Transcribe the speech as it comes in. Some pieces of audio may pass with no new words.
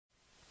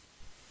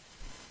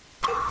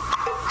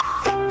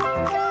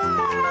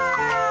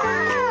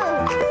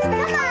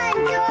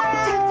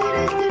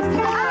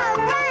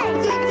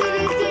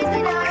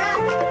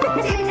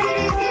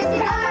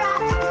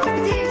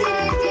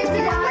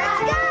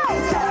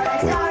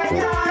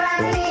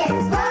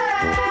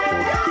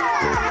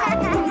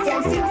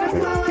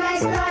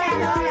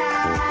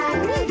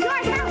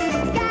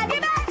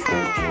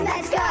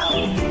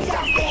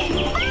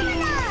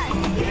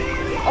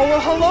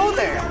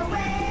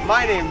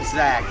My name's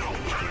Zach.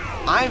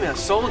 I'm a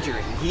soldier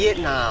in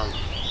Vietnam.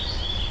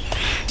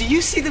 Do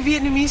you see the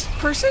Vietnamese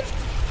person?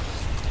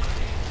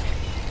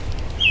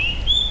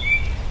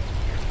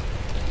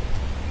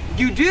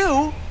 You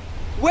do?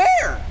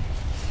 Where?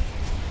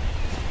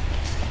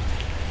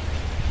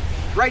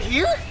 Right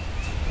here?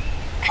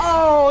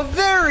 Oh,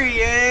 there he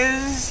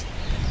is!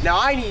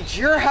 Now I need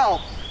your help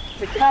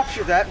to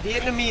capture that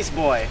Vietnamese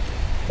boy.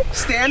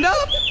 Stand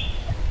up?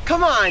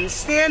 Come on,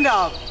 stand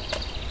up.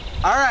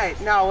 All right,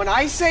 now when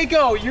I say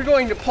go, you're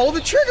going to pull the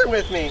trigger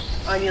with me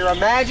on your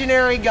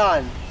imaginary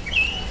gun.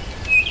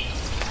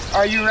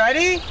 Are you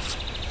ready?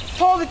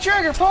 Pull the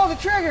trigger, pull the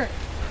trigger.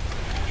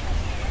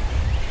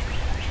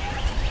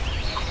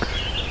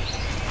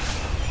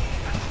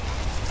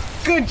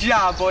 Good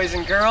job, boys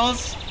and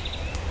girls.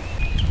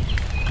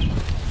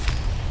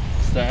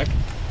 Zach?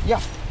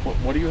 Yeah.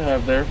 What do you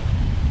have there?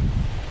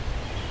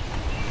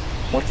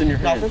 What's in your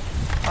hand?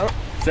 Nothing.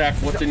 Zach,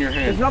 what's in your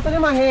hand? There's nothing in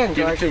my hand,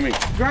 Greg. Give it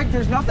to me. Greg,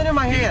 there's nothing in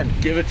my hand.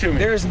 Give it to me.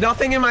 There's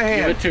nothing in my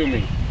hand. Give it to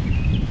me.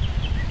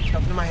 There's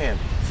nothing in my hand.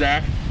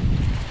 Zach,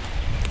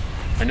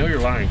 I know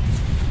you're lying.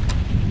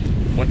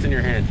 What's in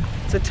your hand?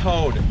 It's a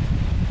toad.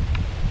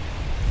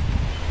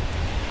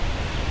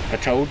 A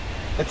toad?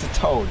 It's a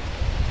toad.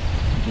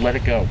 Let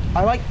it go.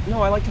 I like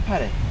to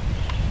pet it.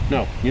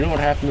 No, you know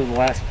what happened to the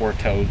last 4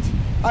 toads?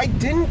 I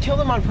didn't kill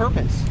them on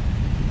purpose.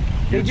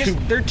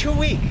 They're too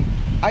weak.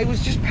 I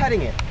was just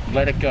petting it.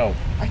 Let it go.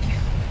 I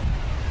can't.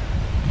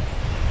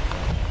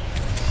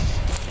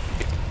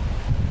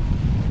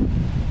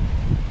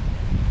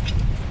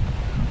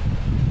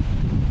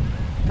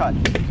 Cut.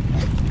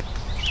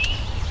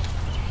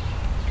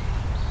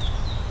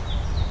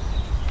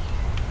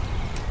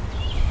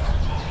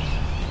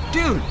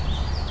 Dude,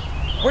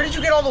 where did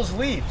you get all those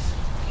leaves?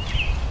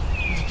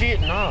 It's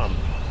Vietnam.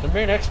 The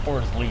main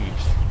export is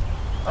leaves.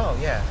 Oh,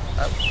 yeah.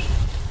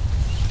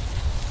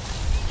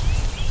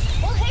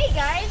 Well, hey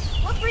guys,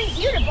 what brings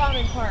you to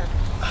Bauman Park?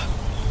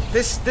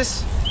 This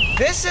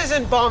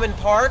isn't Bauman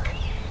Park.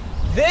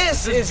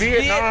 This is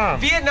Vietnam.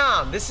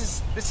 Vietnam. This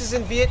is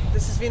in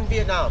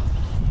Vietnam.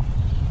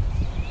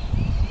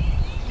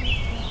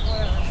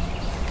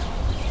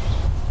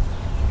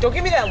 Don't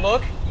give me that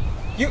look.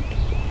 Do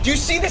you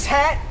see this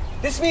hat?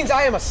 This means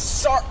I am a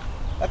sergeant.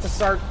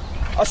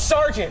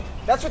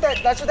 That's what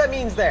that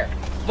means there.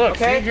 Look,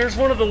 okay? see, here's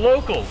one of the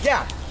locals.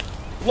 Yeah,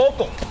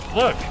 local.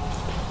 Look.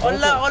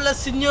 Hola, hola,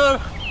 señor.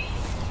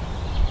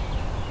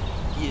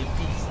 Yeah,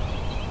 peace.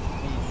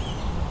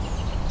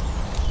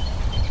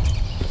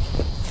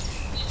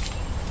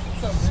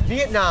 It's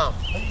Vietnam.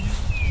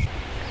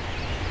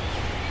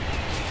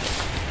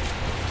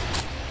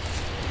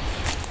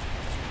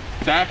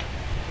 Zach,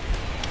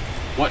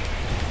 what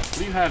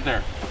do you have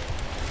there?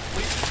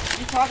 What are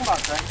you talking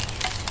about, Greg?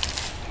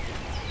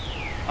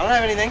 I don't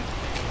have anything.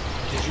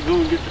 Did you go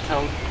and get the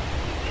toad?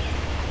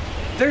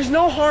 There's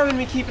no harm in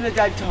me keeping a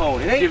dead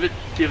toad. Give it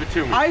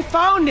to me. I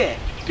found it.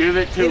 Give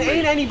it to me. It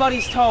ain't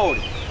anybody's toad.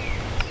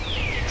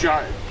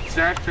 Zach,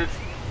 that's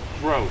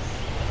gross.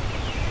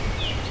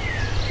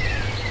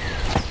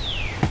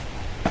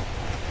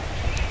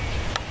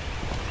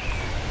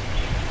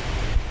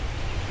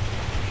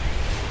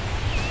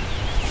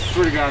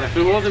 Swear to God, if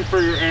it wasn't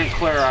for your Aunt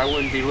Claire, I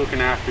wouldn't be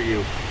looking after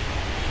you.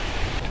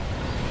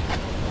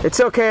 It's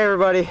okay,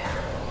 everybody.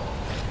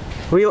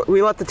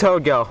 We let the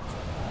toad go.